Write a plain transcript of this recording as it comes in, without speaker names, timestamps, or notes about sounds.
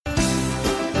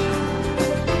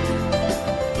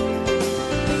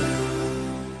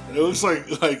looks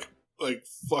like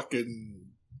fucking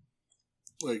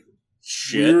like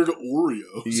Shit. weird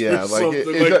Oreos. Yeah, like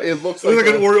it looks like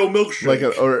an a, Oreo milkshake. like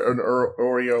an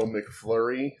Oreo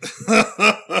McFlurry.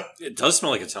 It does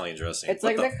smell like Italian dressing. It's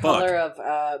What like the color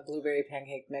of blueberry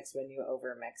pancake mix when you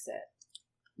overmix it.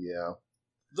 Yeah.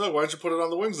 Doug, why don't you put it on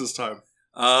the wings this time?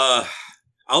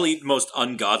 I'll eat the most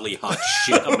ungodly hot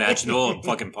shit imaginable and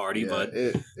fucking party, Yeah, but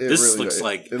it this really looks does.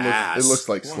 like it ass. It looks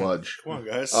like Come on. sludge. Come on,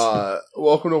 guys.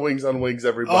 Welcome to Wings on Wings,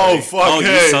 everybody. Oh, fuck, Oh, you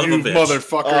hey, son of a you bitch.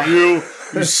 motherfucker,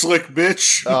 you slick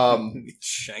bitch.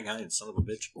 Shanghai and son of a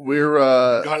bitch. We're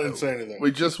God didn't say anything.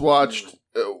 we just watched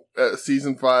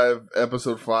season 5,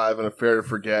 episode 5, and Affair to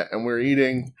Forget, and we're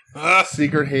eating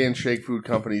Secret Handshake Food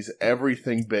Company's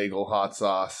Everything Bagel hot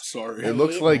sauce. Sorry. It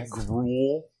looks like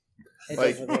gruel. It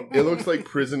Like does look like it looks like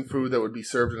prison food that would be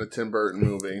served in a Tim Burton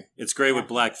movie. It's gray with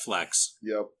black flecks.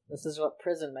 Yep. This is what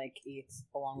Prison Mike eats,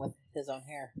 along with his own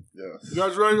hair. Yes. You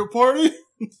guys ready to party?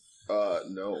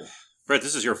 No. Brett,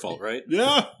 this is your fault, right?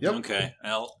 Yeah. Yep. Okay.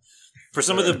 Well, for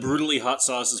some of the brutally hot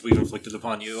sauces we've inflicted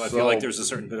upon you, I feel like there's a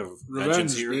certain bit of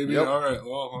vengeance Revenge, here. baby. Yep. All right.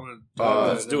 Well, I'm gonna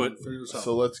let's do it. Figure this out.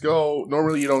 So let's go.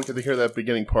 Normally you don't get to hear that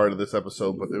beginning part of this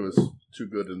episode, but it was too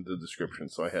good in the description,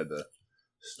 so I had to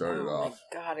start it Oh off.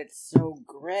 my god, it's so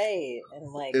gray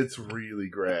and like It's really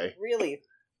gray. really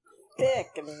thick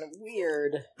and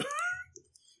weird.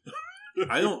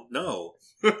 I don't know.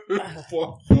 Fuck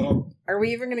up. Are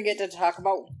we even going to get to talk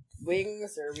about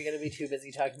wings, or are we going to be too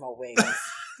busy talking about wings?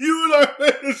 You and I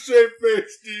made the same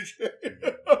face,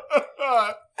 DJ.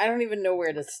 I don't even know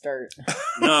where to start.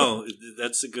 No,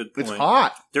 that's a good point. It's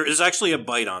hot. There is actually a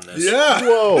bite on this. Yeah.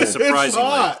 Whoa. It's Surprisingly.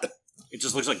 hot. It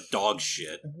just looks like dog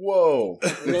shit. Whoa.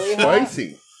 Really It's hot?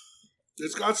 spicy.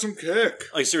 It's got some kick.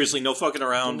 Like, seriously, no fucking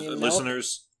around, Can you melt?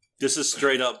 listeners. This is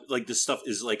straight up, like, this stuff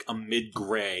is like a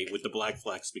mid-gray with the black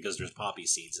flecks because there's poppy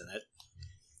seeds in it.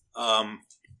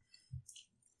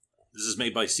 This is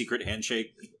made by Secret Handshake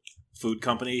Food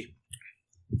Company.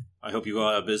 I hope you go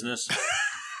out of business.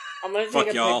 I'm going to Fuck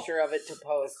take a y'all. picture of it to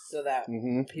post so that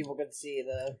Mm-hmm. people can see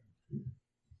the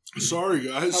Sorry,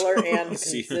 guys. color and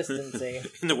See- consistency.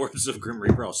 In the words of Grim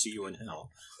Reaper, I'll see you in hell.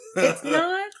 It's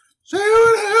not. See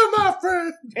you in hell, my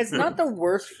friend. It's not the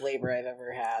worst flavor I've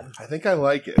ever had. I think I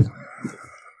like it.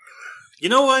 You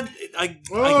know what? I get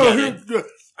it.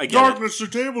 I get it. Darkness, the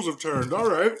tables have turned. All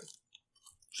right.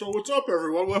 So what's up,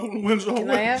 everyone? Welcome to Wins on Can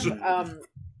I have Wings.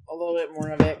 a little bit more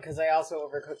of it? Because I also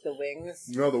overcooked the wings.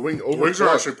 No, the wing Wings are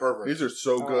actually perfect. These are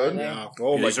so Oh, good. are they? Yeah.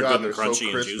 Oh Yeah, my these are god, good they're and so crunchy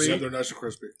and crispy. juicy. Yeah, they're nice and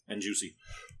crispy. And juicy.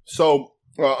 So,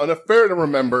 an affair to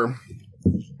remember.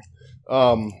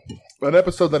 An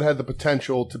episode that had the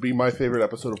potential to be my favorite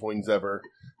episode of Wings ever,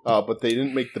 but they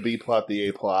didn't make the B plot the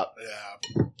A plot.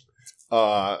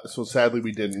 Yeah. So sadly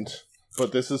we didn't.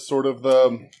 But this is sort of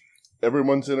the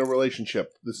everyone's in a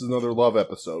relationship. This is another love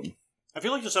episode. I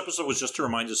feel like this episode was just to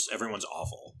remind us everyone's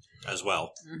awful as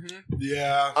well. Mm-hmm.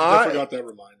 Yeah. I I forgot that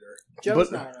reminder. Joe's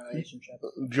But- not in a relationship.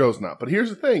 Joe's not. But here's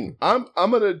the thing. I'm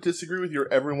gonna disagree with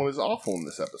your everyone is awful in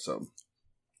this episode.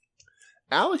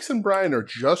 Alex and Brian are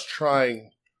just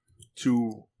trying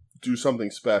to do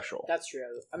something special. That's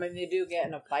true. I mean, they do get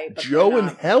in a fight, but Joe they're and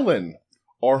not- Helen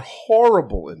are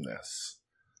horrible in this.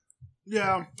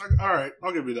 Yeah. All right.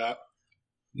 I'll give you that.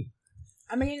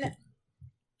 I mean,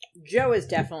 Joe is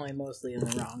definitely mostly in the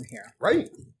wrong here. Right.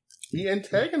 He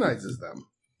antagonizes them.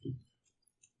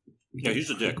 Yeah, he's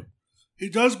a dick. He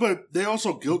does, but they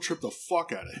also guilt trip the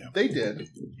fuck out of him. They did.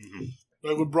 Mm-hmm.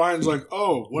 Like when Brian's like,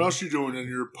 "Oh, what else you doing in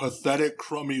your pathetic,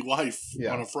 crummy life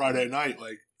Yeah. on a Friday night?"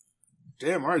 Like,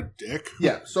 damn, all right, dick.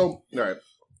 Yeah, so, all right.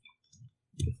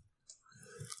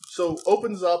 So,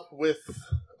 opens up with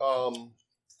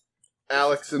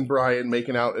Alex and Brian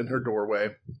making out in her doorway.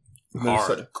 And they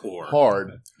decide- Hardcore.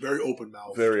 Hard. Very open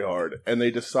mouth. Very hard. And they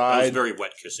That was decide very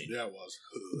wet kissing. Yeah, it was.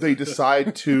 they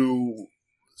decide to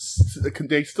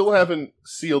they still haven't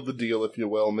sealed the deal, if you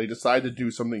will, and they decide to do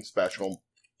something special.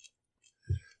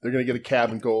 They're going to get a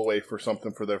cab and go away for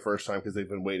something for their first time because they've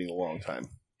been waiting a long time.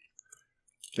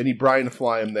 They need Brian to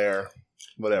fly him there,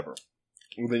 whatever.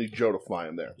 They need Joe to fly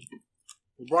him there.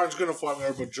 Well, Brian's gonna fly me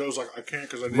there, but Joe's like, "I can't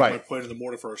because I need Right. my plane in the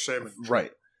morning for a salmon."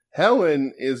 Right.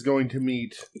 Helen is going to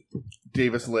meet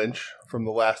Davis Lynch from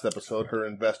the last episode, her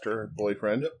investor, her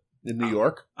boyfriend, in New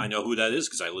York. I know who that is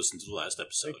because I listened to the last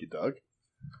episode. Thank you, Doug.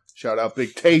 Shout out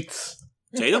Big Tates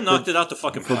Tatum knocked it out the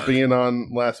fucking for park. being on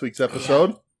last week's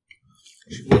episode.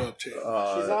 She blew up too. She's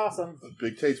Uh, awesome.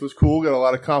 Big Tates was cool. Got a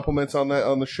lot of compliments on that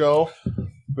on the show.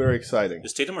 Very exciting.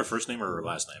 Is Tatum her first name or her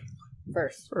last name?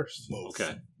 First. First, Both.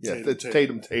 Okay. yeah, Tatum,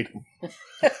 it's Tatum.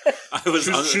 I was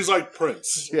She's like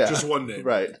Prince. Yeah. Just one name.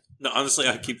 Right. No, honestly,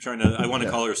 I keep trying to. I want to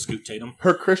call her Scoot Tatum.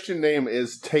 Her Christian name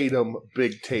is Tatum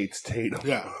Big Tate's Tatum.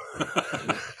 Yeah.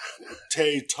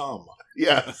 Tatum.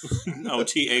 Yes. No,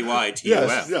 Taytum.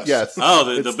 Yes. Oh,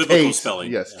 the It's biblical Tate.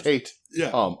 spelling. Yes, Tate. Yeah.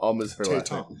 Is her last name.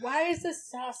 Tatum. Why is this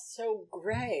sauce so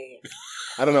gray?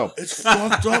 I don't know. It's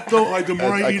fucked up though. Like the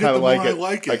more I eat it, kinda the more I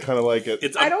like it. I kind of like it.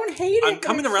 It's, I don't hate it. I'm but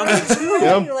coming it's around so to it too. gray.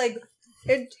 Yeah. Like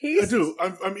it I tastes. do.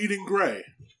 I'm eating gray.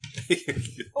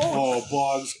 Oh,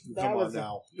 Boggs, That come on was-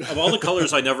 now. Of all the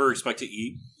colors I never expect to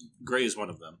eat, gray is one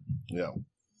of them. Yeah.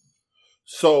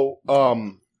 So,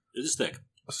 It is thick.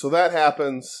 so that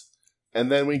happens,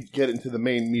 and then we get into the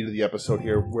main meat of the episode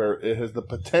here, where it has the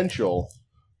potential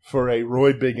for a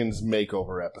Roy Biggins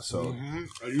makeover episode.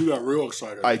 Mm-hmm. You got real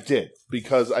excited. I did,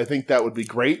 because I think that would be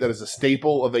great. That is a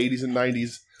staple of 80s and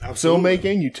 90s Absolutely.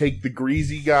 filmmaking. You take the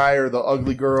greasy guy or the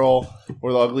ugly girl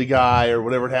or the ugly guy or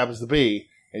whatever it happens to be,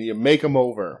 and you make them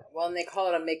over. Well, and they call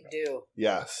it a make do.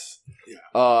 Yes.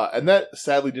 Yeah. And that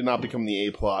sadly did not become the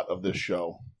A-plot of this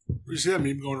show. You see that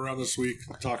meme going around this week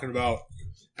talking about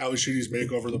Ali Sheedy's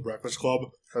makeover of the Breakfast Club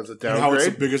Because of and how it's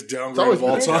the downgrade. biggest downgrade always of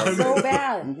all been a time. It's so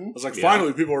bad. Mhm. I was like, Yeah.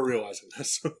 finally, people are realizing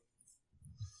this.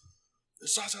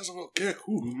 This sauce has a little kick.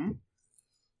 Ooh, Mm-hmm.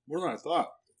 more than I thought.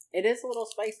 It is a little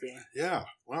spicy. Yeah,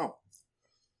 wow.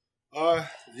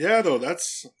 Yeah, though,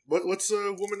 that's... What's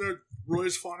the woman that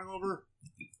Roy's fawning over?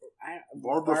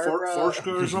 Barbara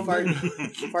Farshka or something?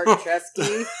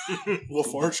 Fartcheski.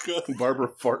 LaFarshka? Barbara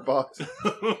Fartbox.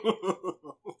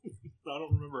 I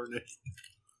don't remember her name.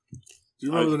 Do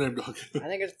you remember the name, Doug? I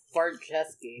think it's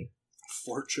Fartcheski.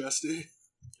 Fort Chesty?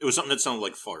 It was something that sounded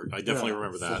like fart. I definitely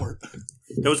remember that. Fort.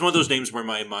 That was one of those names where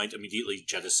my mind immediately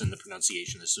jettisoned the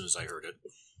pronunciation as soon as I heard it.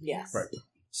 Yes. Right.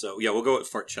 So, yeah, we'll go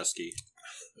with Fartcheski.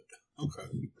 Okay.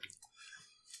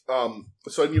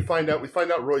 So we find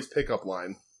out Roy's pickup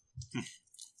line.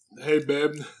 Hey,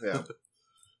 babe. Yeah.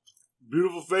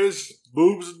 Beautiful face,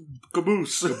 boobs, and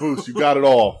caboose. Caboose, you got it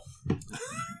all.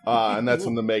 And that's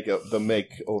when the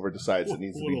makeover decides it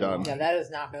needs to be done. Yeah, that is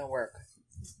not going to work.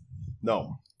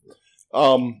 No.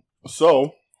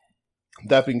 So,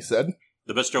 that being said,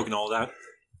 The best joke in all of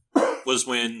that was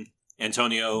when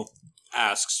Antonio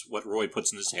asks what Roy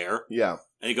puts in his hair, yeah,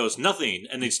 and he goes, nothing,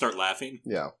 and they start laughing.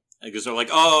 yeah, Because they're like,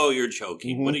 oh, you're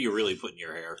joking. Mhm. What do you really put in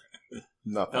your hair?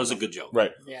 nothing. That was a good joke.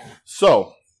 Right. Yeah.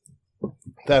 So,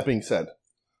 that being said,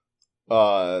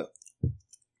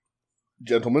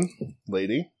 gentlemen,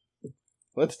 lady,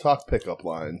 let's talk pickup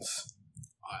lines.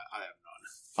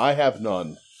 I have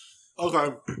none. I have none.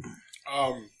 Okay.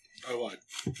 I lied.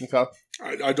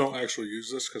 Okay, I don't actually use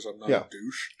this because I'm not Yeah. a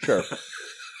douche. sure.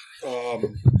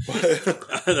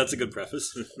 But, That's a good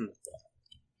preface.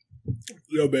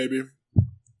 yo, baby.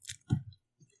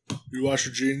 You wash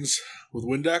your jeans with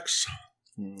Windex?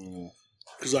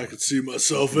 Because I could see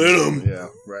myself in them. Yeah,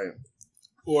 right.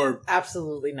 Or,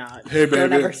 Absolutely not. Hey, Don't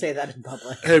baby. ever say that in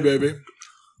public. hey, baby.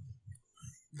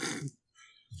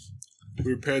 Were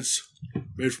your pants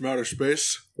made from outer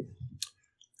space?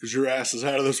 Because your ass is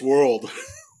out of this world.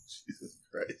 Jesus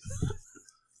Christ.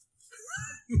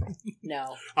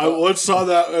 No. I once saw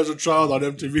that as a child on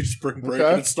MTV Spring Break,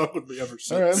 Okay. and it stuck with me ever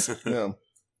All right. since. Yeah.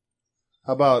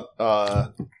 How about,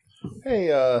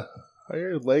 hey, are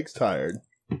your legs tired?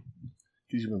 Because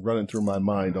you've been running through my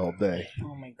mind all day.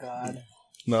 Oh my god.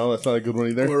 No, that's not a good one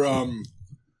either. Or,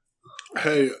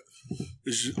 hey,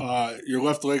 your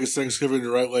left leg is Thanksgiving,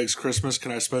 your right leg's Christmas.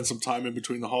 Can I spend some time in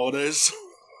between the holidays?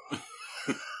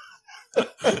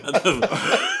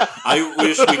 I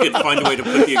wish we could find a way to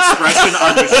put the expression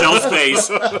on Michelle's face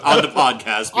on the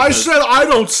podcast. I because- said I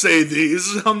don't say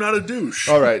these. I'm not a douche.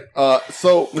 All right.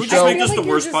 So, Can we just Michelle, make this like the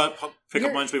you're worst just- pickup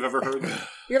you're- lines we've ever heard?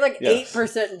 You're like Yes.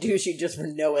 8% douchey just for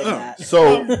knowing that.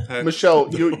 so Hey. Michelle,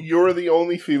 you're the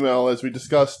only female, as we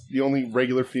discussed, the only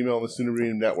regular female in the Sooner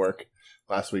Reunion Network.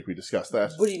 Last week we discussed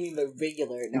that. What do you mean by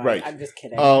regular? No, Right. I'm just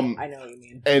kidding. Um, I know what you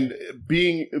mean. And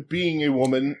being a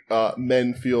woman,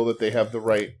 men feel that they have the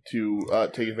right to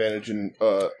take advantage and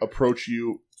approach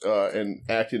you and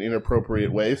act in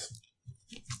inappropriate ways.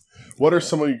 What are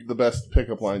some of the best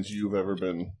pickup lines you've ever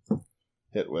been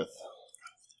hit with?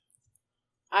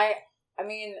 I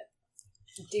mean,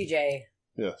 DJ,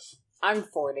 Yes. I'm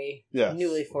 40. Yes.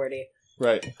 Newly 40.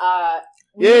 Right.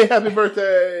 We- Yay! Happy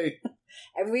birthday!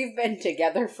 And we've been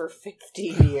together for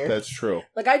 15 years. That's true.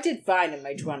 Like, I did fine in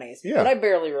my 20s, Yeah. but I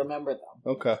barely remember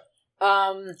them. Okay.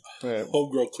 Um, Right.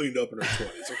 Homegirl cleaned up in her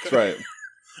 20s. Okay? That's right.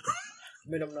 I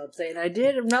mean, I'm not saying I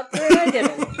did. I'm not saying I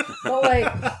didn't. But, like,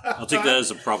 I'll take that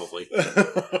as a probably.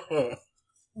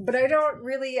 but I don't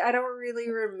really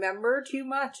remember too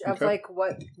much of, Okay. like,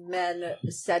 what men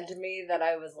said to me that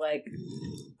I was like,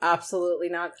 absolutely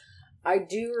not. I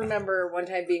do remember one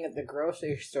time being at the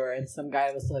grocery store and some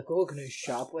guy was like, "Oh, can I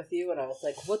shop with you?" And I was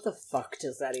like, "What the fuck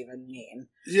does that even mean?"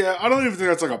 Yeah, I don't even think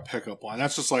that's like a pickup line.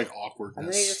 That's just like awkwardness. And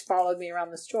then he just followed me around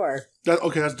the store. That's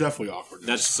definitely awkwardness.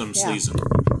 That's some Yeah. sleazing.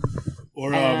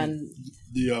 Or And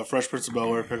the Fresh Prince of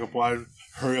Bel-Air pickup line,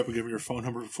 hurry up and give me your phone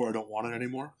number before I don't want it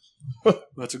anymore.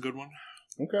 That's a good one.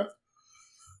 Okay.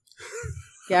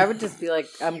 yeah, I would just be like,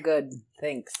 "I'm good,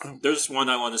 thanks." There's one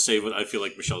I want to say, but I feel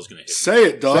like Michelle's going to hit. Say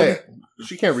it, Doug. Say it.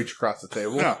 She can't reach across the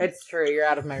table. Yeah. It's true. You're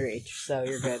out of my reach, so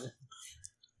you're good.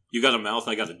 You got a mouth,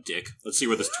 I got a dick. Let's see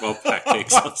where this 12-pack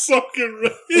takes I'm us. fucking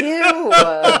right. Ew!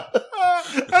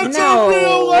 That's No! a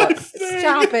real life thing.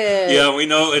 Stop it! Yeah, we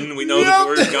know, and we know Yep. the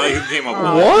word guy who came up with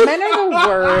Aw, What? Men are the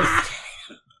worst.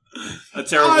 a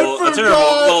terrible. I Well,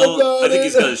 forgot I think about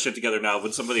he's it. got his shit together now.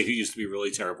 But somebody who used to be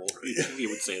really terrible, he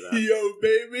would say that. Yo,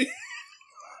 baby.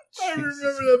 I remember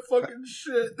that fucking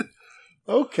shit.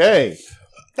 Okay.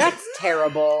 That's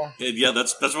terrible. And yeah,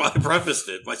 that's why I prefaced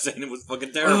it by saying it was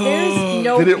fucking terrible. There's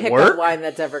no Did it pickup work? line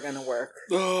that's ever going to work.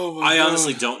 Oh my I God.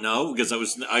 honestly don't know because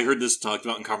I heard this talked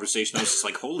about in conversation. I was just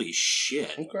like, holy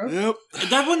shit! Okay. Yep. And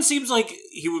that one seems like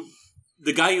he would.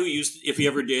 The guy who used, if he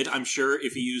ever did, I'm sure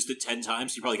if he used it 10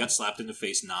 times, he probably got slapped in the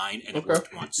face 9, and it Okay.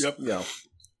 worked once. Yep. Yeah.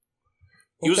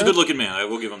 He was a Okay. good-looking man. I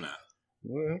will give him that.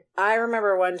 Yeah. I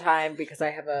remember one time, because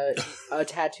I have a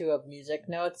tattoo of music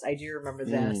notes, I do remember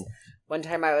this. One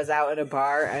time I was out at a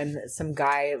bar and some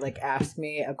guy asked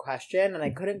me a question and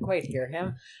I couldn't quite hear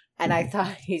him. And I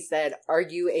thought he said, "Are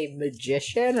you a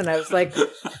magician?" And I was like,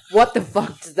 "What the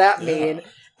fuck does that mean?"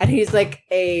 And he's like,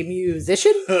 "A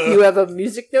musician? You have a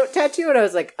music note tattoo?" And I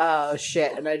was like, "Oh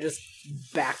shit." And I just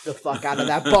backed the fuck out of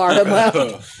that bar and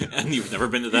left. And you've never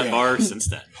been to that Yeah. bar since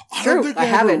then. True, I ever,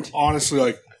 haven't.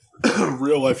 honestly,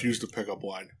 real life used a pickup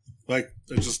line. It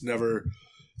just never,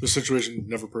 the situation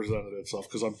never presented itself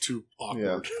because I'm too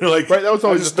awkward. Right, that was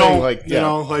always I just the thing. don't, you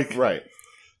know, Right.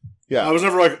 Yeah. I was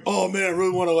never like, oh man, I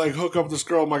really want to hook up with this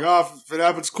girl. I'm like, oh, if it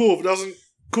happens, cool. If it doesn't,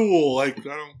 cool. I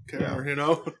don't care, you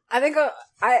know? I think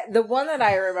the one that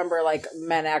I remember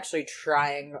men actually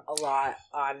trying a lot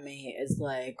on me is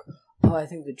 "Oh, I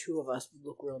think the two of us would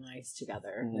look real nice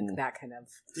together," that kind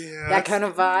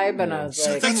of vibe. And I was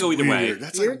like, That can go either way. weird.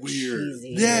 That's You're weird.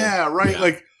 cheesy. Yeah, right.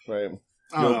 Yeah. Right.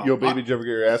 I don't know. Yo, baby, did you ever get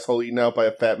your asshole eaten out by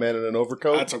a fat man in an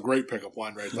overcoat? That's a great pickup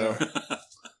line right there.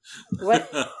 what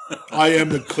I am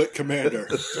the click commander.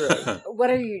 what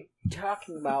are you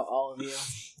talking about, all of you?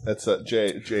 That's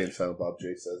Jay and Silent Bob.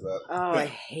 Jay says that. Oh, I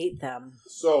hate them.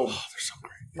 So, Oh, they're so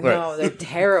great. No, they're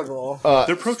terrible.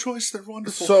 They're pro-choice. They're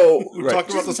wonderful. So, we right.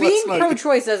 talked about Just this being last night.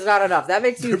 pro-choice is not enough. That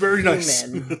makes you They're very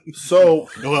human. nice. So,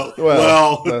 Well,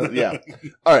 yeah.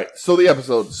 All right. So the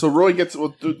episode. So Roy gets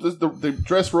they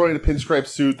dress Roy in a pinstripe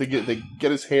suit. They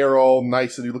get his hair all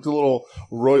nice, and he looks a little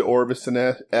Roy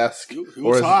Orbison esque, He or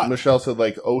was as hot. Michelle said,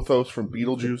 Othos from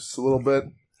Beetlejuice a little bit.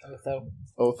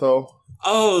 Otho.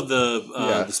 Oh, the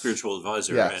Yes. spiritual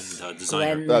advisor Yes. and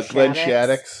designer. Glenn Shaddix.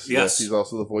 Shaddix. Yes. He's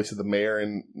also the voice of the mayor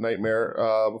in Nightmare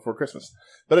Before Christmas.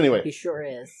 But anyway, He sure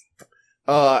is.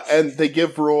 and they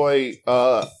give Roy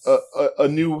a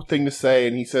new thing to say,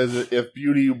 and he says that if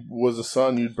beauty was a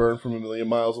sun, you'd burn from a million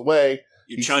miles away.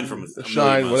 You'd shine from a million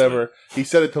shine, miles whatever. away. He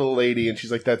said it to the lady, and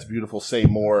she's like, "That's beautiful. Say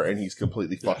more." And he's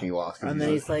completely fucking lost. And then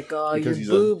he's like, "Oh, your because he's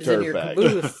a boobs and your dirtbag."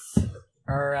 caboose."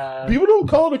 Or, People don't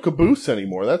call it a caboose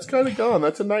anymore. That's kind of gone.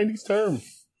 That's a '90s term.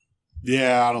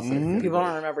 yeah, I don't think. people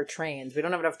don't remember trains. We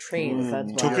don't have enough trains.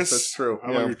 That's why. Tookus? That's true.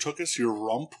 How about your tookus? Your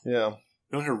rump? Yeah. You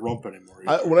don't hear rump anymore.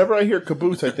 either. Whenever I hear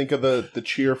caboose, I think of the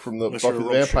cheer from the Unless Buffy you're the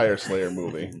a rope Vampire Slayer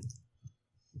movie.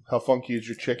 How funky is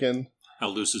your chicken? How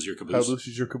loose is your How caboose? loose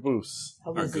is your caboose?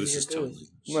 How Our loose goose your is totally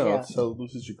loose. No, Yeah. it's how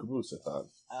loose is your caboose, I thought.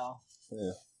 Oh.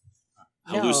 Yeah.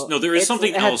 How loose? No, there is it's-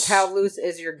 something that's else. How loose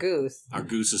is your goose? Our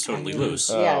goose is totally I mean, loose.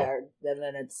 Oh. Yeah, and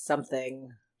then it's something.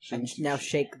 And Shouldn't- now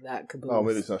shake that caboose. Oh,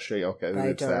 maybe it's not Shay. Okay, I maybe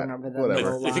it's don't that. remember the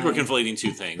Whatever. middle I think we're line. conflating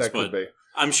two things, That but could be.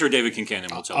 I'm sure David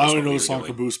Kincannon will tell I us. only what know we the were song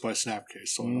doing. Caboose by Snapcase,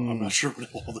 so I'm not sure what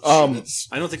all the Um, shit is.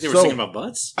 I don't think they were So- singing about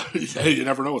butts. Hey, you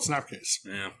never know with Snapcase.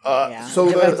 Yeah. Yeah. So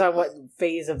depends the on what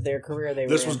phase of their career they were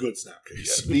This in. was good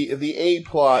Snapcase. the A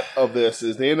plot of this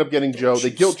is they end up getting Joe.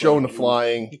 They guilt Joe into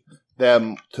flying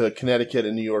them to Connecticut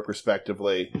and New York,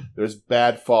 respectively. There's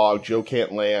bad fog. Joe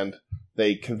can't land.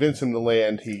 They convince him to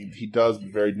land. He does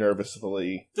very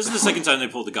nervously. This is the second time they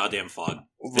pulled the goddamn fog.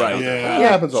 Right. Yeah. It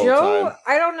happens all the Joe, time.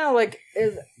 I don't know.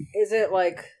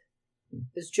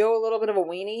 Is Joe a little bit of a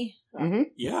weenie Mm-hmm.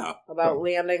 Yeah. about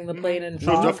landing the plane in He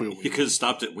was fog? definitely a You weenie. could have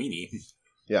stopped at Weenie.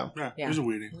 Yeah, Yeah. he was a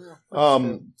weenie.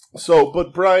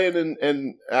 But Brian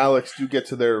and Alex do get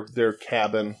to their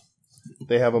cabin.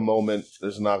 They have a moment.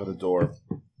 There's a knock at the door.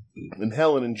 And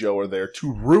Helen and Joe are there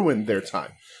to ruin their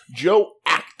time. Joe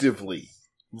actively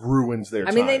ruins their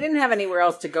time. I mean, they didn't have anywhere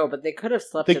else to go, but they could have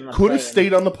slept They in the could have plane,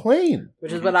 stayed on the plane.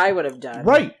 which is what I would have done.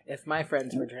 Right. If my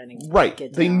friends were trying to Right.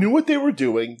 get They down. knew what they were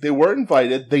doing. They were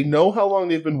invited. They know how long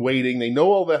they've been waiting. They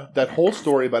know all that whole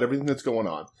story about everything that's going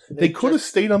on. They could have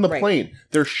stayed on the right. plane.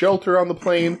 There's shelter on the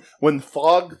plane. When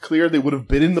fog cleared, they would have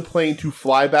been in the plane to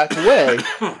fly back away.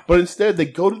 But instead, they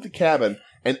go to the cabin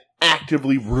and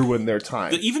actively ruin their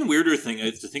time. The even weirder thing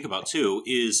to think about, too,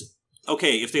 is,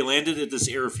 okay, if they landed at this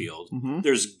airfield,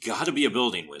 there's got to be a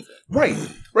building with it. Right.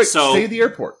 Right. So- Stay at the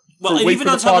airport. Well, Or and wait even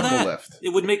for on the top of fog to that, lift. it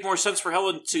would make more sense for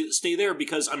Helen to stay there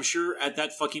because I'm sure at that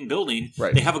fucking building,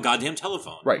 Right. they have a goddamn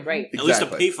telephone. Right. Right. At least a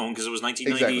Exactly. payphone because it was right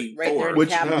 1994. there in Which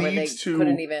the cabin where they leads to-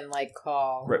 couldn't even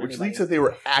call. Right, which anybody. leads to they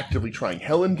were actively trying.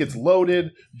 Helen gets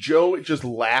loaded. Joe just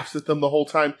laughs at them the whole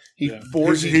time. He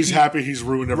forces. He's happy he's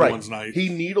ruined everyone's night. He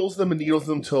needles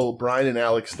them till Brian and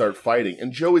Alex start fighting,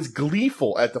 and Joe is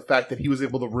gleeful at the fact that he was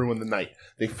able to ruin the night.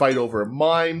 They fight over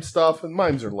mime stuff, and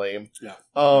mimes are lame. Yeah.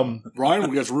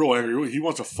 Brian gets real angry. He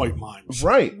wants to fight mimes.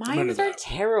 Right. Mimes are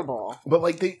terrible. But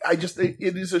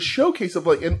it is a showcase of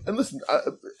and listen,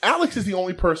 Alex is the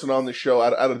only person on the show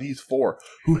out of these four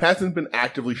who hasn't been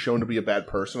actively shown to be a bad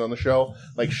person on the show.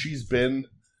 Like, she's been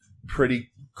pretty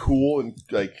cool and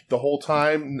the whole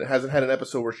time, hasn't had an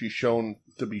episode where she's shown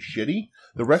to be shitty.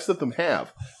 The rest of them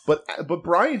have, but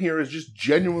Brian here is just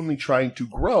genuinely trying to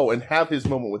grow and have his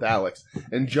moment with Alex.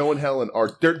 And Joe and Helen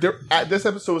are they're at this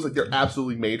episode is they're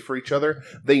absolutely made for each other.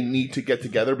 They need to get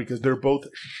together because they're both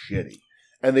shitty,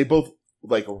 and they both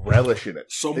relish in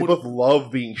it. They both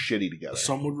love being shitty together.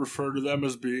 Some would refer to them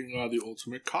as being the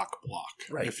ultimate cock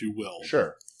block, if you will.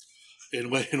 Sure. In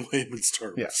layman's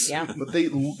terms. Yes. Yeah. But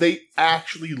they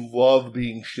actually love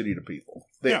being shitty to people.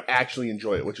 They actually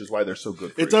enjoy it, which is why they're so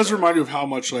good for It does each other. remind you of how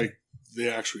much they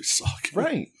actually suck.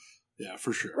 Right. Yeah,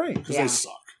 for sure. Right. Because Yeah. they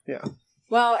suck. Yeah.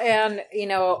 Well, and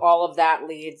all of that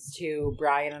leads to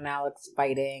Brian and Alex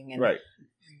fighting, and Right.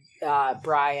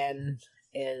 Brian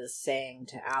is saying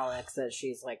to Alex that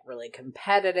she's really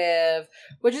competitive,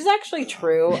 which is actually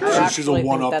true. Sure. I She's a actually think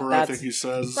one-upper, I that's think he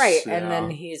says. right. Yeah. And then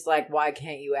he's like, "Why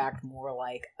can't you act more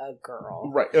like a girl?"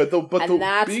 Right. Being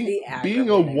a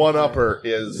aggravating one-upper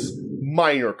is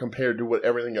minor compared to what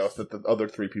everything else that the other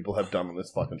three people have done on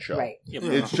this fucking show. Right. Yep.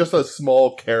 It's just a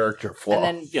small character flaw.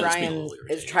 And then Yeah, let's be a Brian little is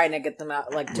irritating. trying to get them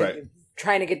out,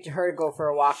 trying to get her to go for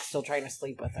a walk, still trying to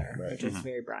sleep with her, Right. which is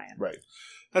very Brian. Right.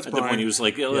 That's At the point Brian. he was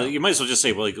like, you might as well just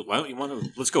say, why don't you want to,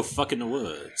 let's go fuck in the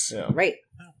woods. Yeah. Right.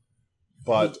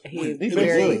 But He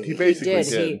basically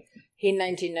did. He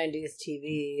 1990s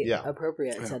TV Yeah.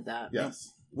 appropriate said that.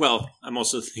 Yes. Well, I'm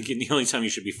also thinking the only time you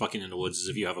should be fucking in the woods is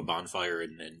if you have a bonfire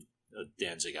and a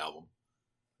Danzig album.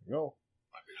 No.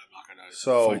 I'm not going to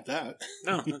So- fight that.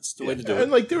 No, that's the way to do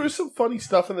And it. there was some funny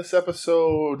stuff in this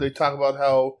episode. They talk about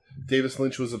how Davis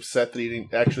Lynch was upset that he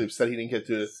didn't get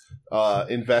to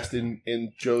invest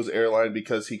in Joe's airline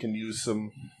because he can use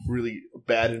some really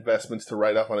bad investments to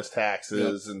write off on his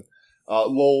taxes. And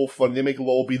Lowell, funny, they make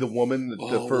Lowell be the woman for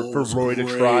Lowell's Roy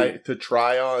great. to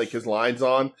try on, his lines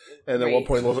on. And at one Right.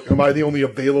 point, Lowell's like, "Am I the only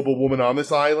available woman on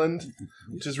this island?"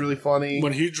 Which is really funny.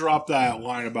 When he dropped that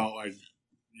line about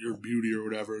your beauty or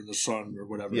whatever in the sun or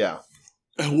whatever, Yeah.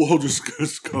 and Will just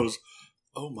goes,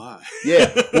 "Oh my!"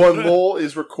 Yeah. Well, and Lowell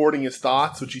is recording his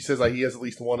thoughts, which he says he has at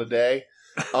least one a day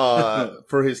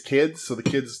for his kids, so the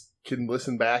kids can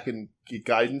listen back and get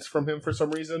guidance from him for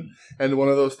some reason. And one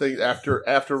of those things after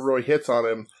Roy hits on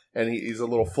him and he's a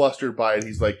little flustered by it,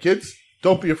 he's like, "Kids,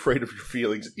 don't be afraid of your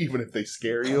feelings, even if they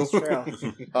scare you." That's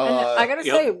true. And I gotta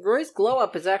Yep. say, Roy's glow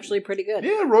up is actually pretty good.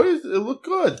 Yeah, it looked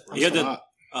good. He had That's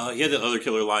he had the other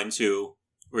killer line, too,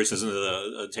 where he says into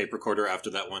the tape recorder after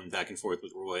that one back and forth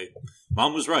with Roy,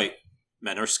 "Mom was right.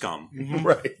 Men are scum." Mhm.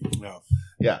 Right.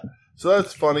 Yeah. So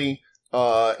that's funny.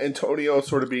 Antonio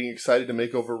sort of being excited to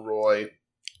make over Roy.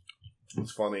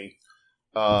 It's funny.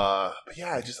 But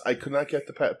yeah, I could not get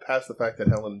past the fact that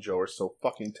Helen and Joe are so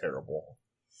fucking terrible.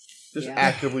 Just Yeah.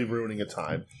 actively ruining a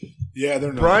time. Yeah,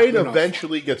 they're not. Brian they're not.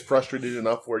 eventually gets frustrated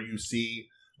enough where you see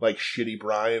shitty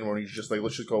Brian, where he's just like,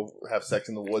 "Let's just go have sex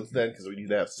in the woods then, because we need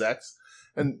to have sex."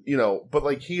 And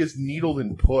but he is needled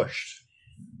and pushed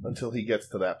until he gets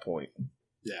to that point.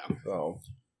 Yeah. So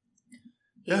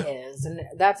He is, and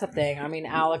that's the thing. I mean,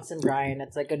 Alex and Brian,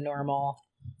 it's like a normal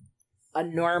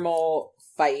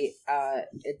fight.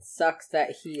 It sucks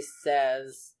that he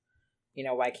says,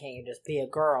 "Why can't you just be a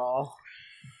girl?"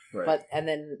 right. And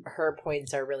then her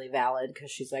points are really valid because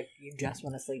she's like, "You just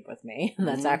want to sleep with me," and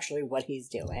that's Mhm. actually what he's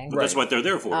doing. But that's what they're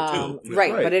there for, too.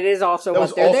 Right, Right. but it is also that what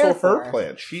was they're also there her for.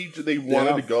 plan. They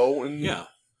wanted to go and Yeah.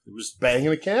 It was Bang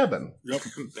in a cabin. Yep.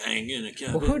 bang in a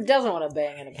Well, cabin. who doesn't want to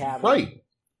bang in a cabin? Right.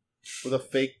 With a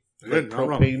fake Good, not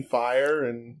wrong. propane fire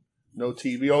and no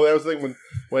TV. Oh, that was the thing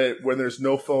when there's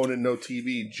no phone and no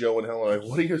TV, Joe and Helen are like,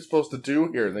 what are you supposed to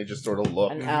do here? And they just sort of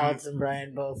look. And Alex and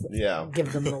Brian both Yeah.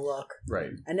 give them the look.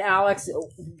 Right. And Alex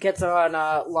gets on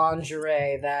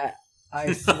lingerie that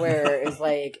I swear is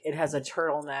like, it has a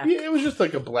turtleneck. Yeah, it was just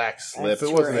like a black slip. That's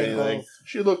It wasn't true. anything.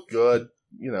 She looked good,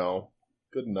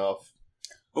 good enough.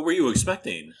 What were you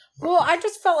expecting? Well, I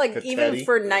just felt like Like a even teddy?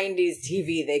 for 90s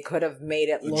TV, they could have made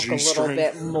it A look a little G-string.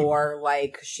 bit more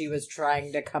like she was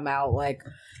trying to come out like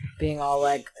being all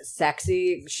like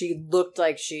sexy. She looked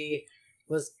like she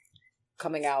was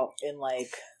coming out in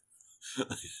like,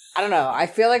 I don't know. I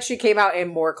feel like she came out in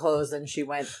more clothes than she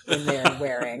went in there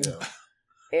wearing.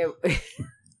 Yeah. It,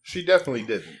 She definitely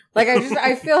didn't. like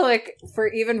I feel like for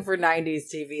 90s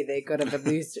TV, they could have at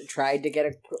least tried to get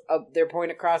their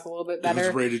point across a little bit It was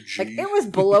better. rated G. Like it was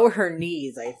below her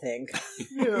knees, I think.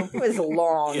 Yeah. It was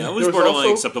long. Yeah, it There was was borderline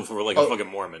also- acceptable for like a fucking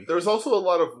Mormon. There was also a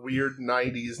lot of weird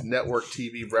 90s network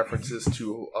TV references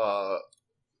to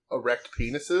erect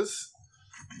penises.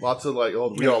 Lots of like,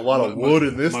 we got a lot of wood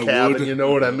in this my cabin, wood. you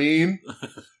know what I mean?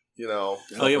 Oh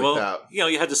Stuff yeah, like well, that.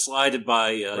 you had to slide it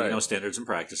by Right. standards and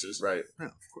practices. Right. Yeah,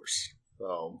 of course.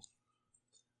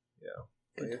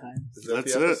 Good time. Is that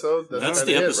That's the it. episode? That's kinda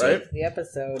the it, episode. right? The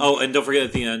episode. Oh, and don't forget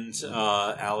at the end,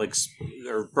 Alex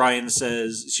or Brian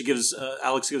says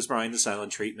Alex gives Brian the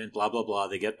silent treatment. Blah blah blah.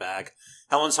 They get back.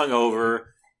 Helen's hungover.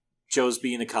 Joe's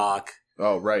being a cock.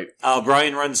 Oh, right.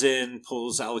 Brian runs in,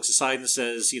 pulls Alex aside, and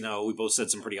says, we both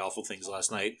said some pretty awful things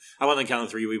last night. I want to count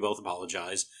to 3. We both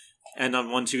apologize. And on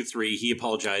 1, 2, 3, he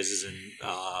apologizes, and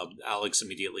Alex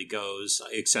immediately goes,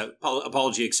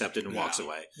 apology accepted, and walks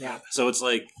away. Yeah, So it's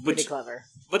like, pretty clever.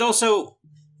 but also,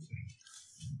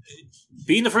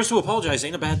 being the first to apologize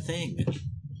ain't a bad thing.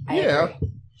 I Yeah. agree.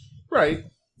 Right.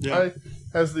 Yeah.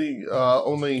 As the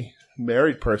only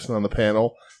married person on the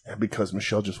panel, and because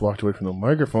Michelle just walked away from the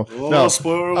microphone. Oh,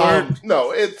 spoiler alert.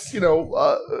 No, it's,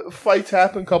 fights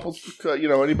happen. Couples,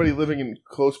 anybody living in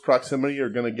close proximity are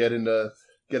going to get into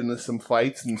some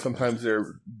fights, and sometimes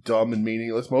they're dumb and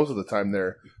meaningless. Most of the time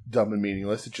they're dumb and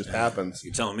meaningless. It just happens.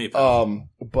 You're telling me about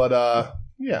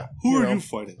Yeah. Who are you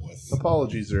fighting with?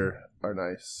 Apologies are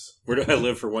nice. where do I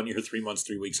live for 1 year, 3 months,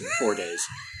 3 weeks, and 4 days?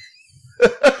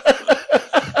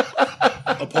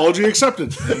 Apology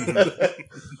accepted.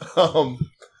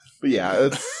 But yeah,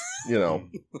 it's, in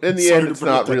the Sorry end, to it's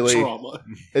bring not up that really, trauma.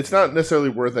 it's not necessarily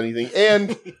worth anything.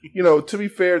 And, to be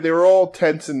fair, they were all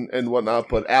tense and whatnot,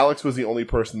 but Alex was the only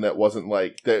person that wasn't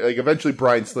like eventually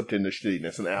Brian slipped into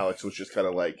shittiness, and Alex was just kind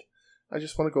of like, I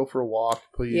just want to go for a walk,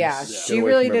 please. Yeah, Get she away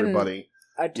really from didn't everybody.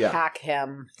 attack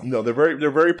him. No, they're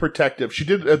very protective. She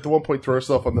did at the one point throw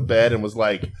herself on the bed and was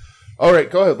like, all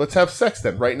right, go ahead, let's have sex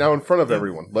then, right now in front of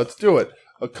everyone. Let's do it.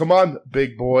 Come on,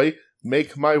 big boy.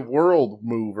 Make my world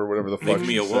move, or whatever the fuck Make me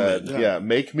she a said. woman. Yeah,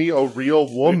 make me a real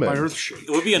woman. Make my earth shake. It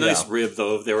would be a nice Yeah. rib,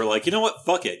 though, if they were like, you know what?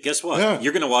 Fuck it. Guess what? Yeah.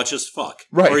 You're going to watch us fuck.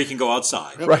 Right. Or you can go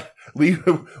outside. Yep. Right.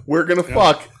 We're going to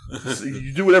fuck. So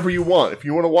you do whatever you want. If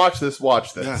you want to watch this,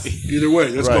 watch Yeah. this. Either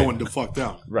way, that's Right. going to fuck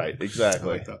down. Right, I exactly.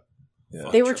 like that. Yeah.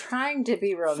 They were trying to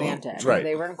be romantic. Right.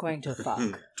 They weren't going to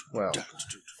fuck. Well,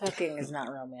 Fucking is not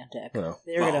romantic. No.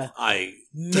 They're Well, gonna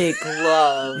make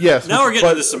love. yes. Now we're getting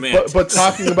into semantics. But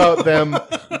talking about them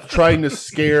trying to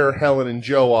scare Helen and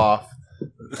Joe off,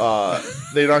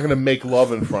 they're not going to make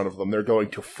love in front of them. They're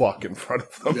going to fuck in front of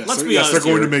them. Yes, Let's they're- be yes, honest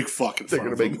they're going here. to make fuck in They're front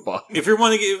going of to them. make fuck. If you're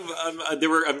wanting to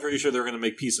give, I'm pretty sure they're going to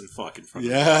make peace and fuck in front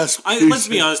of them. Yes. Let's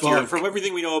be please, honest here. fuck. From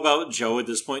everything we know about Joe at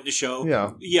this point in the show,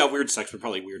 Yeah. weird sex would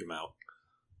probably weird him out.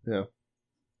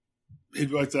 He'd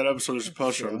be like that episode of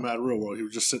Chappelle Show, The Mad Real World. He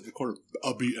would just sit in the corner,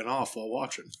 beating off while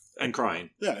watching. And crying.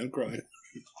 Yeah, and crying.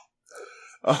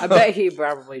 I bet he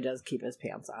probably does keep his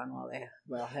pants on while him.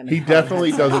 and He Helen definitely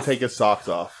have sex. doesn't take his socks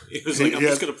off. It was like, I'm Yeah.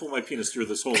 just going to pull my penis through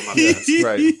this hole in my pants.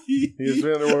 Right. He was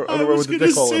wearing underwear with the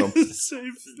dick hole in them.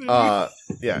 Same thing.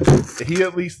 Yeah. He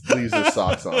at least leaves his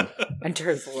socks on and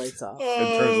turns the lights off.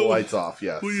 and turns the lights off,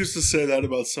 yes. We used to say that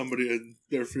about somebody and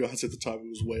their fiance at the time who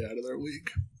was way out of their league.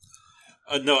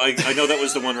 No, I know that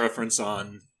was the one reference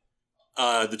on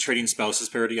the Trading Spouses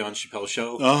parody on Chappelle's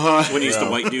Show. Uh-huh. When he's the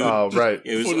white dude. Oh, right.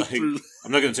 It was Put it like, through.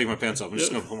 I'm not going to take my pants off. I'm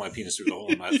just going to pull my penis through the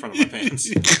hole in the front of my pants.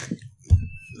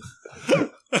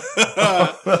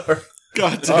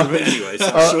 God damn it. Anyways.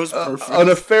 That show's perfect. On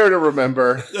a fair to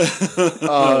remember,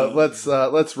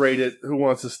 let's rate it. Who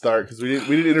wants to start? Because we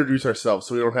didn't introduce ourselves,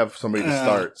 so we don't have somebody to Yeah.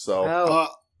 start. So Oh,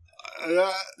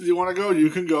 You want to go? You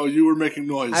can go. You were making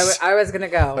noise. I was going to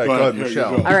go. All right, go ahead, here you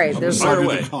Michelle. go. All right, I'm this sorry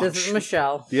away. to punch. This is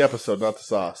Michelle. The episode, not the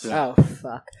sauce. Yeah. Oh,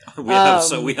 fuck.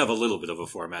 We have a little bit of a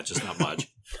format, just not much.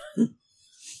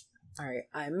 All right,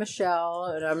 I'm Michelle,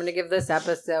 and I'm going to give this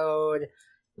episode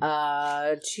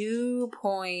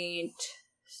 2.75.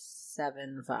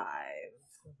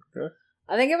 Okay.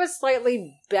 I think it was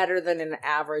slightly better than an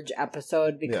average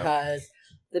episode because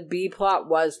the B plot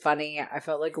was funny. I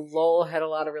felt like Lowell had a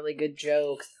lot of really good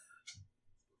jokes.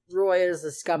 Roy is a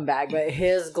scumbag, but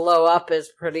his glow up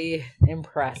is pretty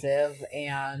impressive.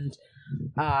 And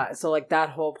so, like, that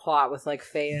whole plot with, like,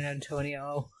 Faye and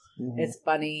Antonio is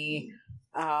funny.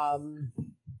 I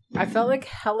felt like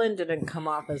Helen didn't come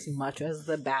off as much as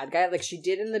the bad guy. Like, she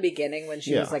did in the beginning when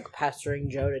she was, like, pestering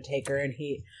Joe to take her, and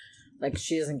she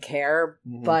doesn't care.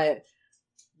 But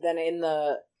then in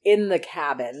the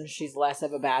cabin, she's less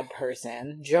of a bad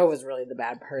person. Joe was really the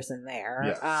bad person there.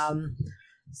 Yes.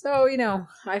 So,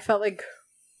 I felt like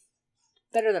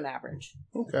better than average.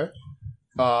 Okay.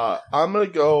 I'm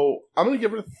gonna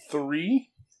give it a 3.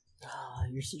 Oh,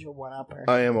 you're such a one-upper.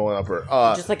 I am a one-upper.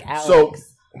 Just like Alex. So,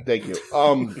 thank you.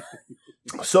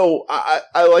 So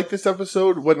I like this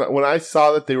episode. When I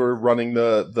saw that they were running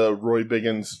the Roy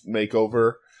Biggins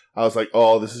makeover, I was like,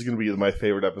 oh, this is going to be my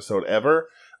favorite episode ever.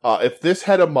 If this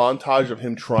had a montage of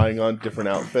him trying on different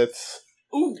outfits,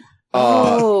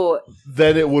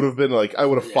 then it would have been like, I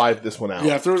would have 5'd this one out.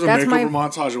 Yeah, if there was a makeover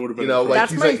montage, it would have been. like,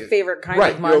 that's my favorite kind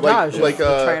of montage. Like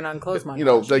trying on clothes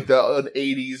montage. Like an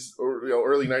 80s or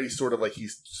early 90s sort of like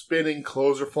he's spinning,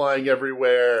 clothes are flying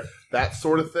everywhere, that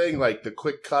sort of thing. Like the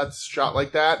quick cuts shot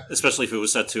like that. Especially if it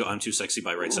was set to "I'm Too Sexy"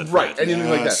 by Right Said Fred. Right, anything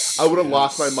like that. I would have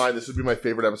lost my mind. This would be my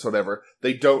favorite episode ever.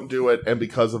 They don't do it, and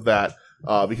because of that,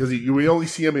 because we only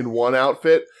see him in one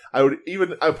outfit. I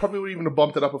probably would even have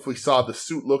bumped it up if we saw the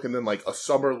suit look and then like a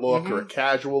summer look or a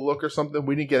casual look or something.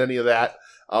 We didn't get any of that.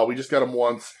 We just got him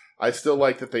once. I still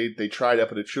like that they tried it,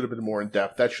 but it should have been more in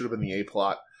depth. That should have been the A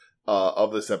plot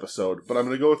of this episode. But I'm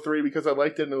going to go with 3 because I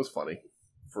liked it and it was funny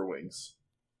for Wings.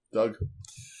 Doug?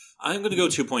 I'm going to go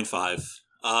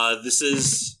 2.5. This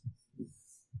is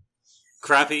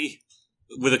crappy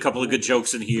with a couple of good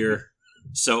jokes in here.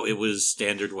 So it was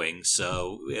standard Wings.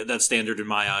 So that's standard in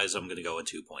my eyes. I'm going to go at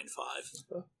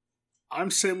 2.5.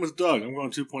 I'm same with Doug. I'm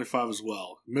going 2.5 as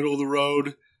well. Middle of the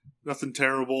road, nothing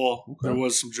terrible. Okay. There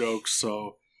was some jokes,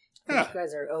 so yeah. You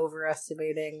guys are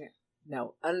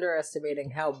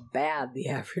underestimating how bad the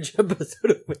average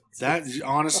episode of Wings is. That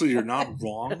honestly, you're not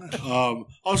wrong. I'll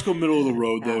just go middle of the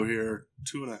road though here.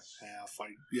 2.5.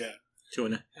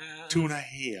 2.5.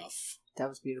 2.5. That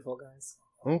was beautiful, guys.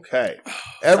 Okay.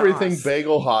 Everything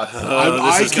bagel hot.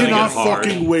 I cannot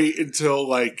fucking wait until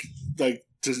like to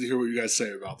hear what you guys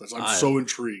say about this. I'm so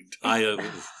intrigued.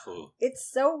 It's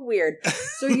so weird.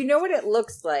 So you know what it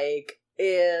looks like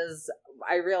is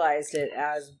I realized it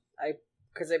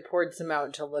because I poured some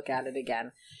out to look at it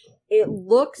again. It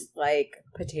looks like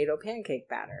potato pancake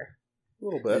batter. A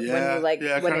little bit. Yeah,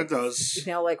 it kind of does.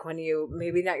 Like when you,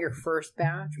 maybe not your first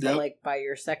batch, but like by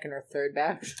your second or third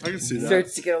batch. I can see that. It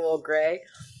starts to get a little gray.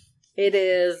 It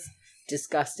is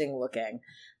disgusting looking.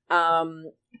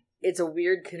 It's a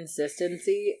weird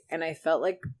consistency, and I felt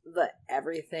like the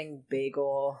everything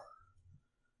bagel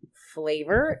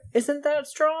flavor isn't that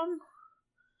strong.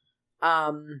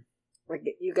 Like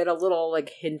you get a little like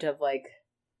hint of like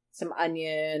some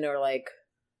onion or like,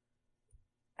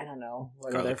 I don't know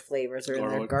what other flavors are in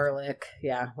there. Garlic,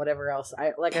 yeah, whatever else.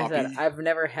 I said, I've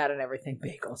never had an everything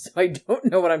bagel, so I don't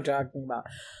know what I'm talking about.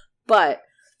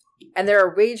 And there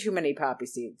are way too many poppy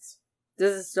seeds.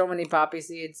 This is so many poppy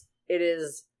seeds. It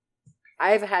is.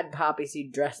 I've had poppy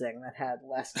seed dressing that had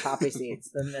less poppy seeds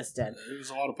than this did. It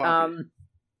was a lot of poppy.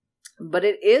 But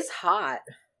it is hot.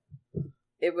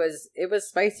 It was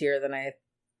spicier than I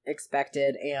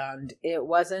expected, and it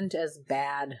wasn't as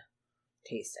bad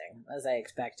tasting as I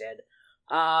expected.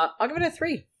 I'll give it a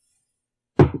 3.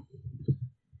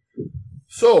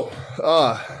 So,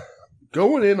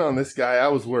 going in on this guy, I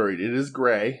was worried. It is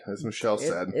gray, as Michelle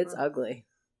said. It's ugly.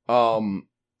 I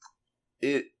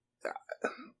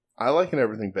like an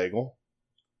everything bagel.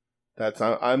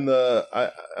 I'm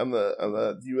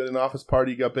the you at an office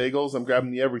party, you got bagels, I'm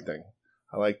grabbing the everything.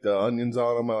 I like the onions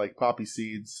on them, I like poppy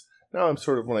seeds. Now I'm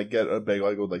sort of, when I get a bagel,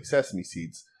 I go with like sesame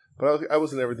seeds. But I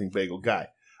was an everything bagel guy.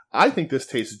 I think this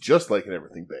tastes just like an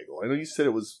everything bagel. I know you said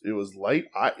it was light.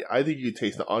 I think you could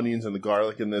taste the onions and the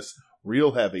garlic in this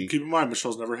real heavy. Keep in mind,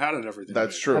 Michelle's never had an everything.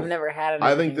 That's bagel. true. I've never had an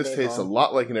I everything think this bagel. tastes a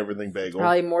lot like an everything bagel.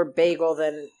 Probably more bagel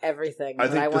than everything. I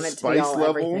But think I the want it to be spice all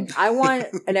level- everything. I want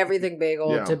an everything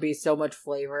bagel Yeah. to be so much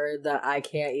flavor that I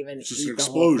can't even It's just eat an the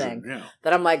whole explosion. thing. Yeah.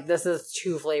 That I'm like, this is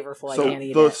too flavorful. So I can't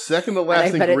eat the it. second to And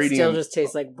last I bet it still ingredient just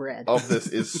tastes like bread. of this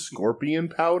is scorpion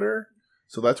powder.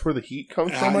 So that's where the heat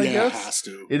comes from, I Yeah, it guess. has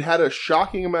to. It had a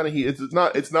shocking amount of heat. It's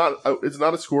not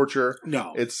a scorcher.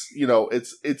 No. It's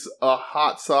it's a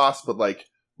hot sauce, but like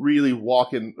really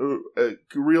walking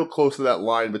real close to that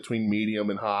line between medium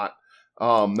and hot.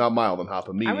 Not mild and hot,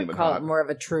 but medium I would and call hot. it more of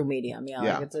a true medium. Yeah,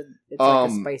 Yeah. like it's like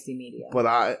a spicy medium. But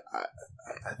I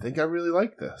think I really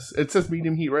like this. It says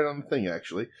medium heat right on the thing,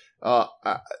 actually. I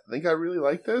think I really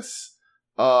like this.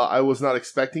 I was not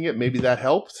expecting it. Maybe that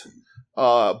helped.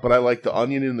 But I like the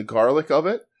onion and the garlic of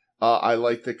it. I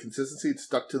like the consistency. It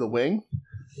stuck to the wing.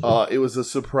 It was a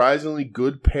surprisingly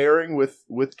good pairing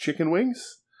with chicken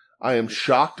wings. I am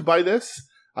shocked by this.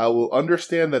 I will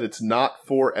understand that it's not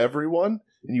for everyone,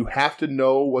 and you have to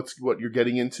know what you're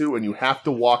getting into, and you have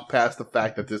to walk past the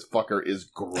fact that this fucker is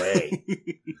gray.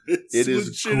 It is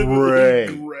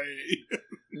legitimately gray.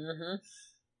 Mm-hmm.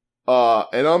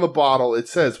 And on the bottle, it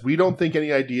says, "We don't think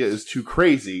any idea is too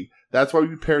crazy. That's why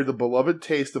we paired the beloved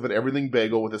taste of an everything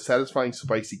bagel with a satisfying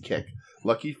spicy kick.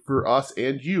 Lucky for us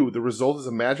and you, the result is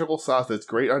a magical sauce that's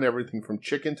great on everything from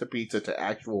chicken to pizza to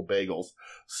actual bagels.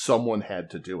 Someone had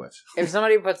to do it." If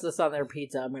somebody puts this on their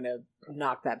pizza, I'm gonna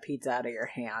knock that pizza out of your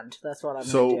hand. That's what I'm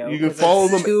So gonna do. you can 'cause follow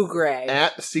it's them too gray.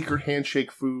 At Secret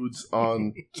Handshake Foods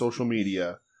on social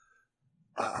media.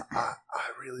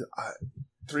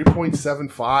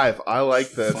 3.75. I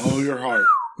like this. Follow your heart.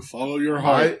 Follow your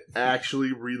heart. I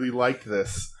actually really like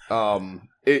this.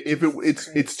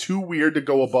 It's too weird to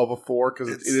go above a 4 because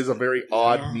it is a very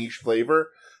odd niche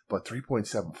flavor. But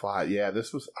 3.75, yeah,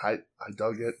 this was I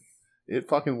dug it. It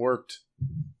fucking worked.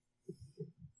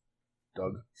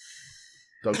 Doug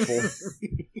full.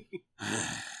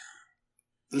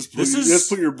 Let's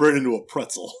put your brain into a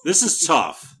pretzel. This is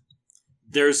tough.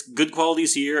 There's good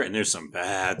qualities here, and there's some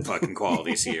bad fucking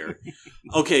qualities here.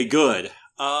 Okay, good.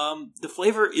 The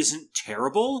flavor isn't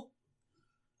terrible.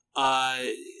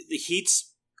 The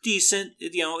heat's decent.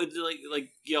 Like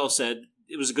y'all said,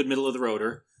 it was a good middle of the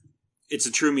roader. It's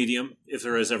a true medium, if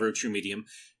there is ever a true medium.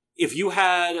 If you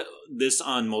had this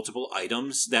on multiple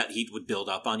items, that heat would build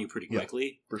up on you pretty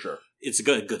quickly. For sure. It's a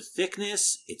good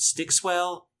thickness. It sticks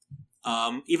well.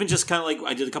 Even just kind of like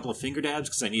I did a couple of finger dabs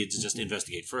because I needed to just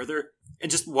investigate further, and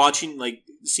just watching, like,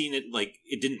 seeing it, like,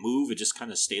 it didn't move. It just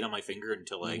kind of stayed on my finger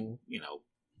until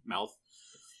mouth.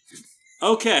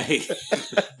 Okay.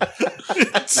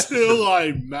 Until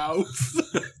I mouth.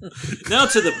 Now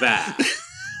to the bad.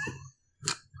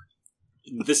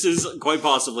 This is quite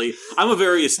possibly. I'm a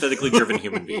very aesthetically driven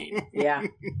human being. Yeah.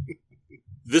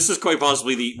 This is quite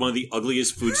possibly one of the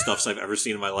ugliest foodstuffs I've ever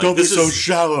seen in my life. Don't be so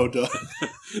shallow, Doug.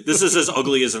 This is as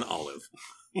ugly as an olive.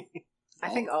 I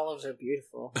think olives are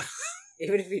beautiful.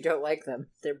 Even if you don't like them,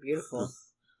 they're beautiful.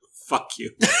 Fuck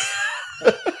you.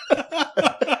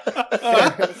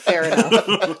 Fair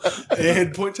enough.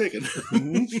 And point taken.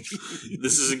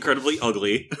 This is incredibly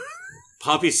ugly.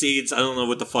 Poppy seeds, I don't know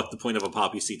what the fuck the point of a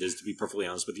poppy seed is, to be perfectly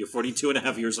honest with you. 42 and a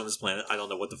half years on this planet, I don't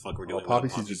know what the fuck we're doing. Poppy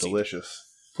with a seeds are delicious.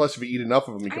 Plus, if you eat enough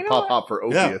of them, you I can know pop for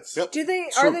opiates. Yep.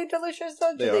 Are they delicious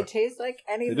though? Do They they are. taste like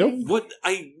anything? What?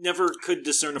 I never could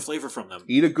discern a flavor from them.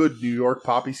 Eat a good New York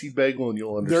poppy seed bagel and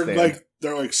you'll understand.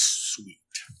 They're like sweet.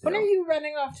 When are you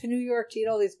running off to New York to eat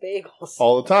all these bagels?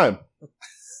 All the time.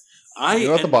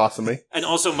 You're not the boss of me. And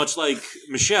also, much like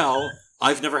Michelle,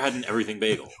 I've never had an everything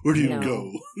bagel. Where do you No.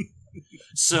 go?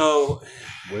 So,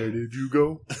 Where did you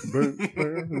go?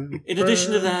 in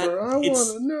addition to that, I it's-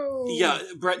 wanna know. yeah,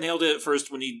 Brett nailed it at first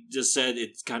when he just said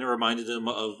it kind of reminded him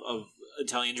of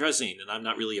Italian dressing, and I'm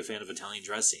not really a fan of Italian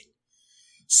dressing.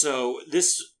 So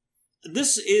this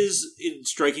is in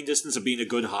striking distance of being a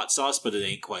good hot sauce, but it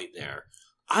ain't quite there.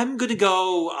 I'm going to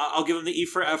go, I'll give him the E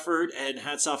for effort, and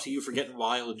hats off to you for getting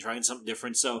wild and trying something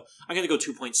different, so I'm going to go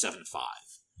 2.75.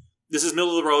 This is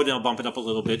middle of the road, and I'll bump it up a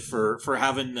little bit for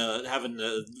fucking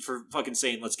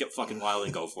saying let's get fucking wild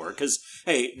and go for it. Because,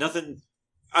 hey, nothing...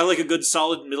 I like a good,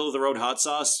 solid, middle-of-the-road hot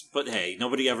sauce, but hey,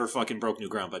 nobody ever fucking broke new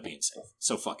ground by being safe.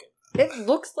 So fuck it. It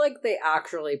looks like they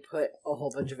actually put a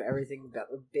whole bunch of everything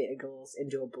bagels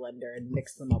into a blender and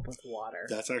mixed them up with water.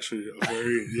 That's actually a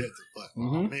very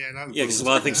man. Yeah, because a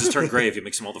lot of things just turn gray if you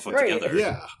mix them all the fuck Right. together.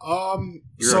 Yeah.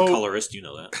 You're a colorist, you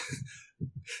know that.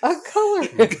 A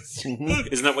colorist.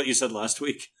 Isn't that what you said last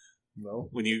week? No.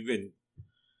 When you and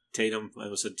Tatum, I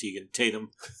almost said Tegan,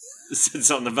 Tatum said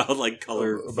something about like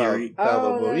color theory.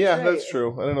 Oh, that's yeah, right. that's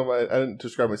true. I don't know why I didn't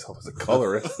describe myself as a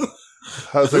colorist.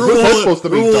 I was like, what's that supposed to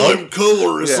be, Doug?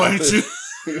 Colorist, Yeah. aren't you?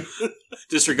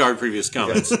 Disregard previous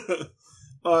comments.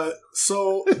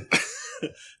 So,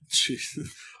 jeez.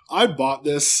 I bought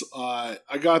this. I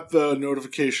got the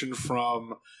notification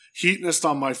from Heatnist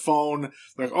on my phone.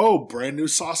 Like, oh, brand new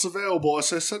sauce available.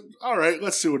 So I said, all right,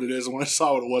 let's see what it is. And when I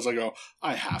saw what it was, I go,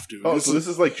 I have to. Oh, so this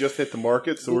is like just hit the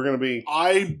market, so we're going to be...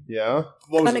 Yeah?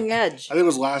 What was Cutting it? edge. I think it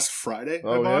was last Friday I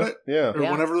bought it. Yeah. Or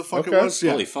Yeah. whenever the fuck Okay. it was.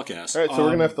 Yeah. Holy fuck ass. All right, so we're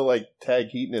going to have to like tag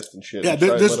Heatnist and shit. Yeah, and try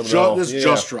and this, let 'em know. this Yeah,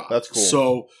 just dropped. That's cool.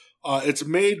 So it's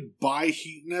made by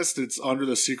Heatnist. It's under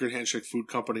the Secret Handshake Food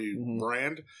Company Mhm.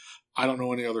 brand. I don't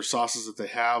know any other sauces that they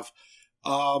have.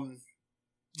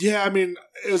 Yeah, I mean,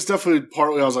 it was definitely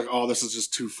partly I was like, oh, this is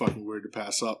just too fucking weird to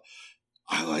pass up.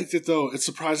 I liked it though. It's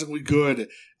surprisingly good.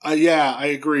 Yeah, I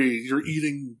agree. You're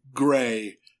eating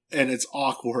gray and it's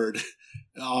awkward.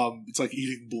 It's like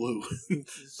eating blue.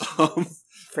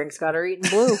 Frank's got her eating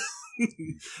blue.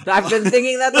 I've been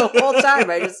thinking that the whole time.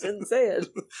 I just didn't say it.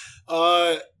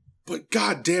 But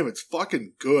god damn, it's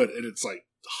fucking good. And it's like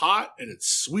hot and it's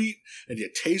sweet and you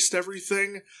taste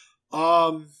everything.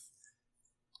 I'm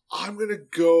gonna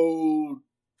go.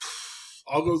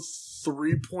 I'll go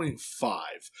 3.5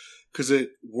 because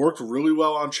it worked really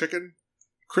well on chicken,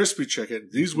 crispy chicken.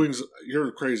 These wings,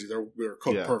 you're crazy. They're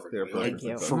cooked Yeah, perfectly. they're Like,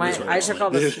 perfect. for My, me, I took all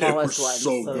the they smallest were ones,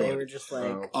 so so they good. were just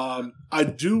like... I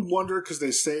do wonder because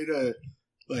they say to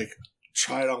like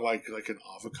try it on like an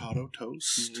avocado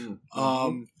toast.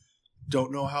 Mhm.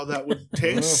 Don't know how that would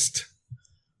taste.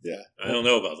 I don't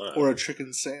know about that. Or a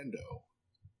chicken sando,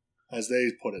 as they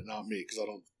put it, not me, because I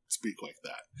don't speak like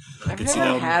that. I've can see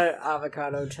never that. had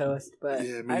avocado toast, but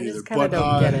Yeah, me I neither. just kind of But,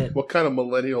 don't get it. What kind of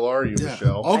millennial are you, Yeah.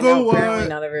 Michelle? I'll I go. know, apparently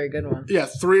not a very good one.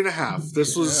 3.5.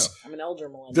 This was I'm an elder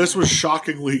millennial. this was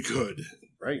shockingly good.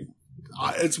 Right.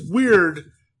 It's weird,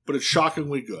 but it's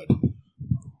shockingly good.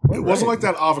 It wasn't like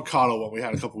that avocado one we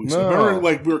had a couple weeks ago. No. Remember,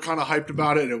 like we were kind of hyped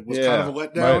about it, and it was Yeah. kind of a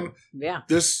letdown. Right. Yeah,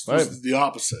 This Right. was the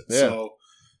opposite. Yeah. So,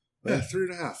 Yeah.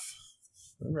 3.5.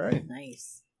 All right.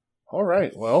 nice. All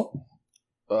right. Well,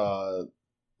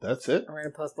 that's it. We're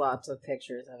gonna post lots of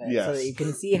pictures of it Yes. so that you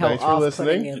can see how Thanks for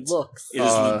off-putting listening. it looks. It is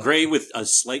Uh, gray with a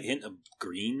slight hint of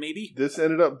green, maybe? This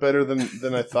ended up better than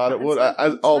I thought it would.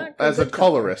 It's I'll, not as a good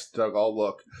colorist, Doug, I'll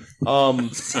look. One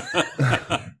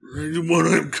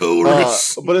of them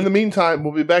colors. But in the meantime,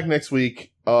 we'll be back next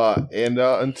week. And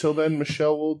until then,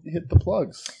 Michelle will hit the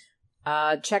plugs.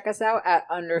 Check us out at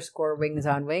 _Wings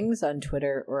on Wings on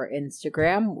Twitter or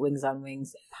Instagram, Wings on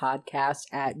Wings podcast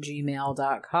at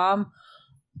gmail.com.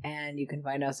 And you can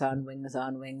find us on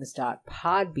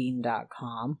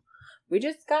wingsonwings.podbean.com. We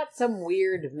just got some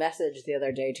weird message the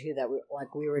other day, too, that we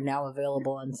were now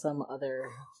available on some other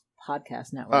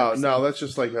podcast network. Oh, no, that's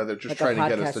just like they're just trying to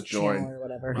get us to join. Or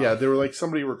whatever. Yeah, they were like,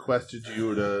 somebody requested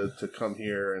you to come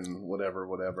here and whatever.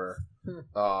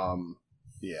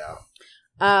 Yeah.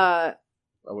 I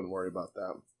wouldn't worry about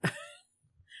that.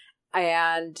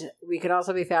 And we can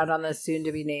also be found on the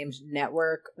soon-to-be named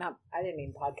network. I didn't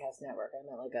mean podcast network. I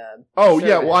meant like a... Oh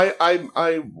yeah, service. well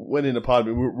I went into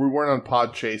Podbean. We weren't on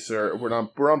Podchaser. We're on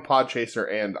Podchaser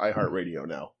and iHeartRadio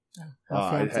now. How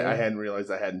I fancy. hadn't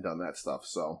realized I hadn't done that stuff.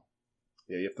 So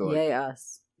yeah, you have to like Yay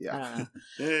us. yeah. I don't know.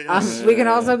 Yeah. We can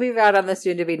also be found on the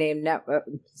soon-to-be named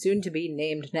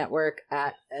network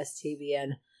at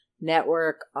STBN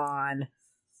Network on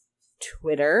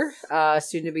Twitter,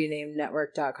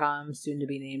 soon-to-be-named-network.com,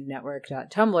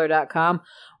 soon-to-be-named-network.tumblr.com,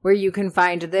 where you can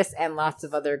find this and lots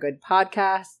of other good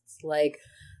podcasts like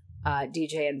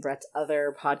DJ and Brett's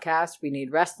other podcast, We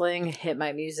Need Wrestling, Hit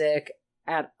My Music,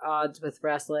 At Odds with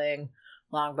Wrestling,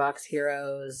 Long Box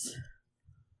Heroes,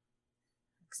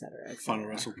 etc. Final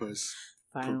Wrestle Place.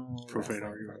 Final Profane Wrestling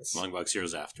Arguments. Place. Longbox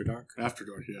Heroes After Dark. After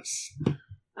Dark, yes.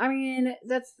 I mean,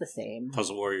 that's the same.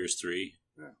 Puzzle Warriors 3.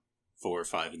 Yeah. 4,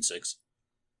 5, and 6.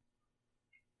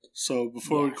 So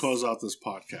before we Yes. close out this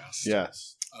podcast,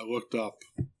 Yes. I looked up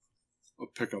a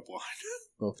pickup line.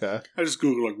 Okay. I just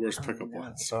Googled like worst Oh, pickup no.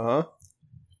 lines. Uh-huh.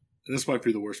 And this might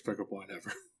be the worst pickup line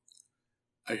ever.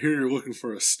 I hear you're looking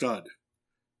for a stud.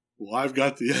 Well, I've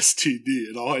got the STD,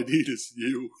 and all I need is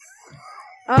you.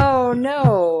 Oh,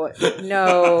 no.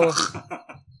 No.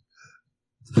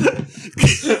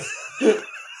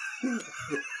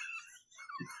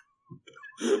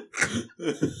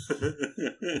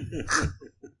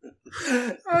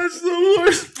 That's the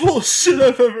worst bullshit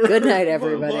I've ever Good night,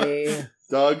 heard in my life. everybody.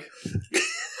 Doug.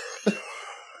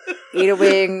 Eat a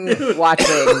wing, watch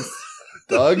wings.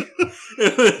 Doug.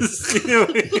 It was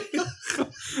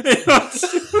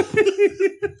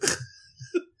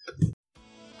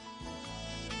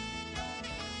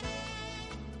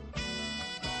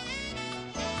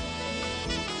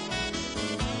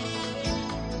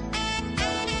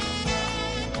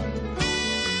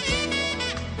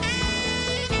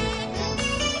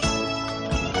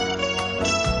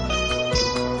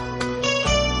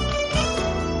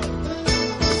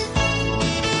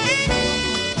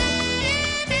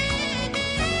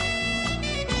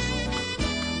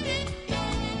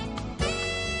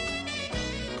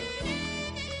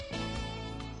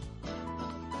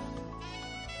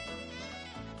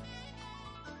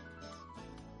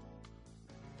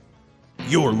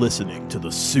You're listening to the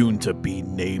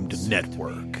soon-to-be-named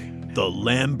network, the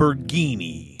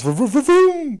Lamborghini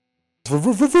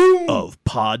of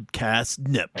Podcast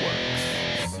Network.